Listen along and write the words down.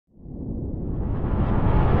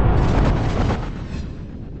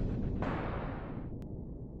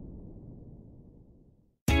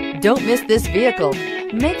Don't miss this vehicle.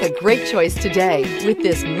 Make a great choice today with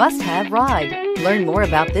this must-have ride. Learn more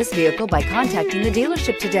about this vehicle by contacting the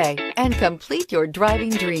dealership today and complete your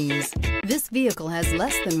driving dreams. This vehicle has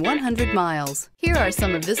less than 100 miles. Here are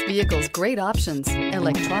some of this vehicle's great options: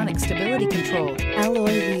 electronic stability control,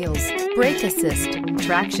 alloy wheels, brake assist,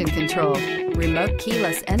 traction control, remote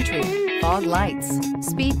keyless entry, fog lights,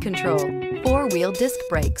 speed control, four-wheel disc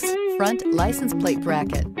brakes, front license plate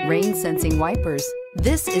bracket, rain sensing wipers.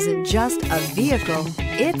 This isn't just a vehicle,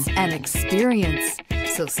 it's an experience.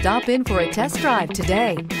 So stop in for a test drive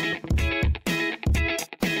today.